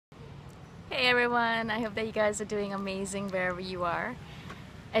Hey everyone, I hope that you guys are doing amazing wherever you are.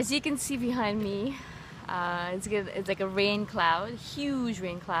 As you can see behind me, it's like a rain cloud, huge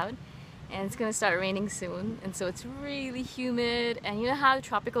rain cloud, and it's gonna start raining soon. And so it's really humid, and you know how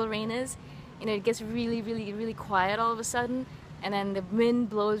tropical rain is? You know, it gets really quiet all of a sudden, and then the wind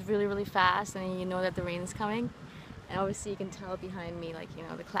blows really fast, and then you know that the rain is coming. And obviously you can tell behind me, like, you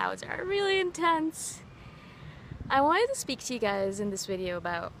know, the clouds are really intense. I wanted to speak to you guys in this video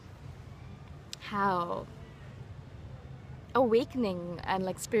about how awakening and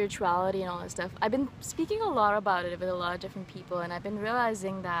like spirituality and all that stuff. I've been speaking a lot about it with a lot of different people, and I've been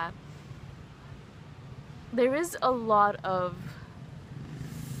realizing that there is a lot of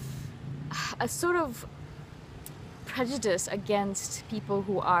a sort of prejudice against people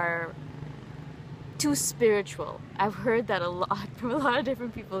who are too spiritual. I've heard that a lot from a lot of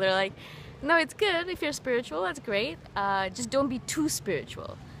different people. They're like, no, it's good if you're spiritual, that's great, just don't be too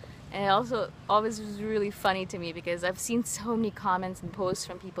spiritual. And it also always was really funny to me because I've seen so many comments and posts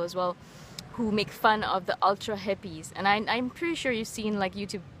from people as well who make fun of the ultra hippies. And I'm pretty sure you've seen like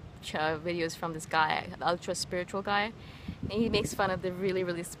YouTube videos from this guy, the ultra spiritual guy. And he makes fun of the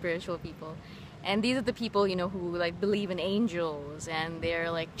really spiritual people. And these are the people, you know, who like believe in angels, and they're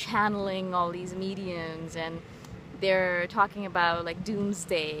like channeling all these mediums, and they're talking about like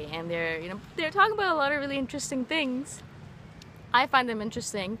doomsday, and they're talking about a lot of really interesting things. I find them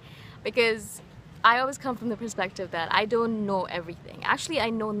interesting because I always come from the perspective that I don't know everything. Actually, I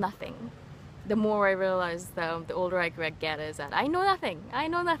know nothing. The more I realize, the older I get, is that I know nothing. I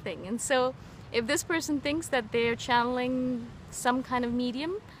know nothing. And so if this person thinks that they're channeling some kind of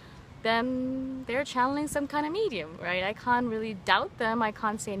medium, then they're channeling some kind of medium, right? I can't really doubt them. I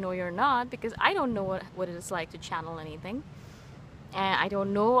can't say no, you're not, because I don't know what it is like to channel anything. And I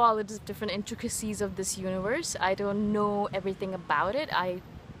don't know all the different intricacies of this universe. I don't know everything about it. I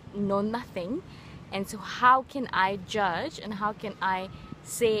know nothing. And so how can I judge, and how can I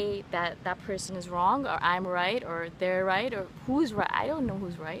say that that person is wrong, or I'm right, or they're right, or who's right? I don't know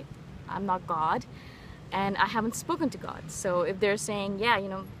who's right. I'm not God, and I haven't spoken to God. So if they're saying, yeah, you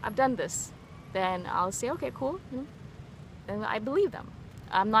know, I've done this, then I'll say, okay, cool. You know, and I believe them.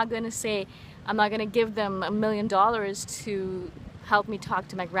 I'm not going to give them $1 million to help me talk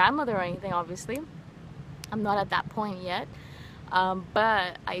to my grandmother or anything, obviously. I'm not at that point yet.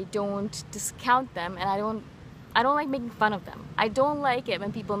 But I don't discount them, and I don't like making fun of them. I don't like it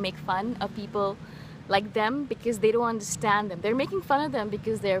when people make fun of people like them because they don't understand them. They're making fun of them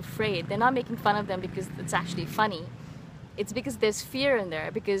because they're afraid. They're not making fun of them because it's actually funny. It's because there's fear in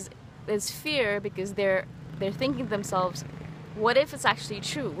there, because there's fear because they're thinking to themselves, what if it's actually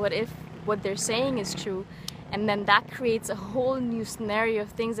true? What if what they're saying is true? And then that creates a whole new scenario of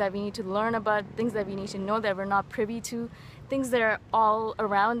things that we need to learn about, things that we need to know that we're not privy to, things that are all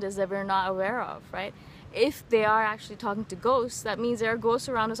around us that we're not aware of, right? If they are actually talking to ghosts, that means there are ghosts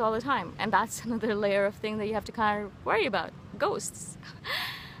around us all the time. And that's another layer of thing that you have to kind of worry about, ghosts.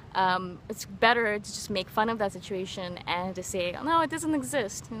 It's better to just make fun of that situation and to say, oh, no, it doesn't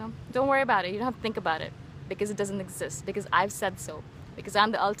exist, you know, don't worry about it, you don't have to think about it, because it doesn't exist, because I've said so. Because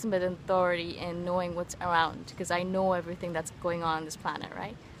I'm the ultimate authority in knowing what's around, because I know everything that's going on this planet,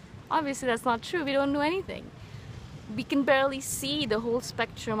 right? Obviously that's not true. We don't know anything. We can barely see the whole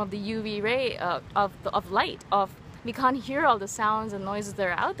spectrum of the UV ray of light. We can't hear all the sounds and noises that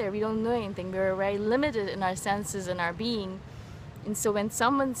are out there. We don't know anything. We're very limited in our senses and our being. And so when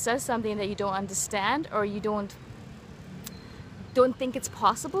someone says something that you don't understand, or you don't think it's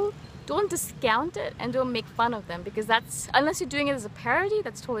possible, don't discount it and don't make fun of them, because that's, unless you're doing it as a parody,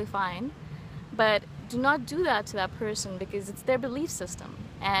 that's totally fine. But do not do that to that person, because it's their belief system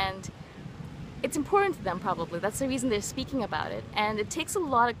and it's important to them probably. That's the reason they're speaking about it. And it takes a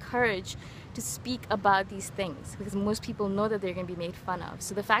lot of courage to speak about these things, because most people know that they're going to be made fun of.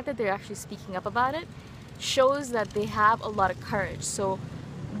 So the fact that they're actually speaking up about it shows that they have a lot of courage. So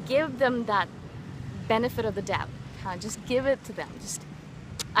give them that benefit of the doubt. Just give it to them.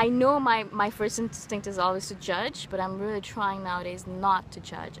 I know my first instinct is always to judge, but I'm really trying nowadays not to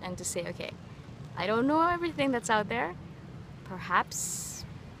judge and to say, okay, I don't know everything that's out there. Perhaps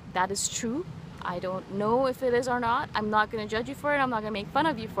that is true. I don't know if it is or not. I'm not going to judge you for it. I'm not going to make fun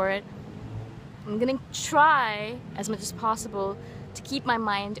of you for it. I'm going to try as much as possible to keep my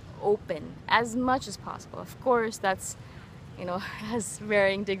mind open as much as possible. Of course, that's, you know, has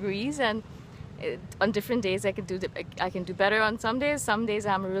varying degrees, and on different days I can do better on some days. Some days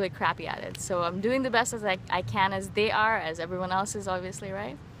I'm really crappy at it. So I'm doing the best as I can, as they are, as everyone else is, obviously,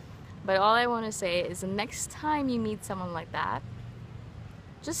 right? But all I want to say is the next time you meet someone like that,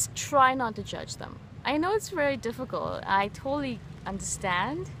 just try not to judge them. I know it's very difficult. I totally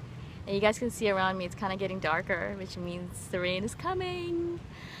understand. And you guys can see around me it's kind of getting darker, which means the rain is coming.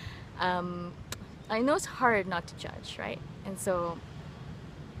 I know it's hard not to judge, right? And so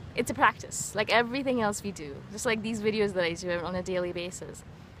it's a practice, like everything else we do. Just like these videos that I do on a daily basis.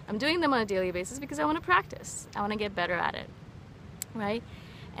 I'm doing them on a daily basis because I want to practice. I want to get better at it, right?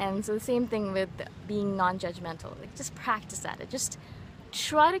 And so the same thing with being non-judgmental. Like just practice at it. Just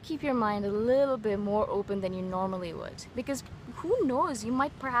try to keep your mind a little bit more open than you normally would. Because who knows, you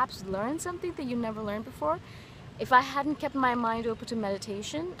might perhaps learn something that you never learned before. If I hadn't kept my mind open to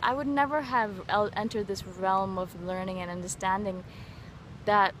meditation, I would never have entered this realm of learning and understanding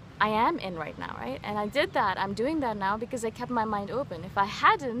that I am in right now, right? And I did that, I'm doing that now because I kept my mind open. If I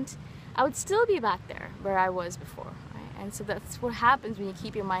hadn't, I would still be back there where I was before, right? And so that's what happens when you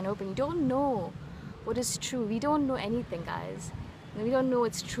keep your mind open. You don't know what is true. We don't know anything, guys. And we don't know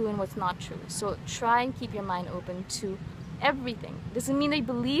what's true and what's not true. So try and keep your mind open to everything. Doesn't mean that you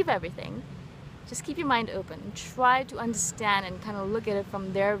believe everything. Just keep your mind open. Try to understand and kind of look at it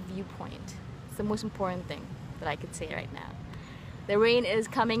from their viewpoint. It's the most important thing that I could say right now. The rain is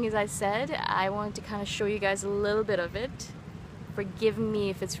coming, as I said. I wanted to kind of show you guys a little bit of it. Forgive me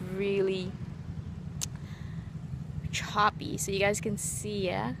if it's really choppy, so you guys can see,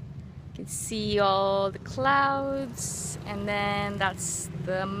 yeah? You can see all the clouds, and then that's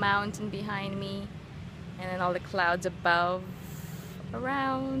the mountain behind me, and then all the clouds above,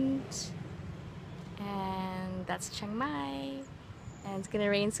 around, and that's Chiang Mai, and it's gonna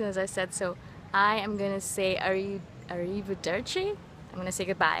rain soon, as I said, so I am gonna say arrivederci. I'm gonna say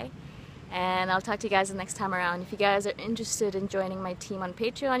goodbye, and I'll talk to you guys the next time around. If you guys are interested in joining my team on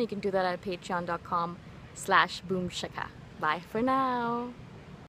Patreon, you can do that at patreon.com/boomshikha. Bye for now.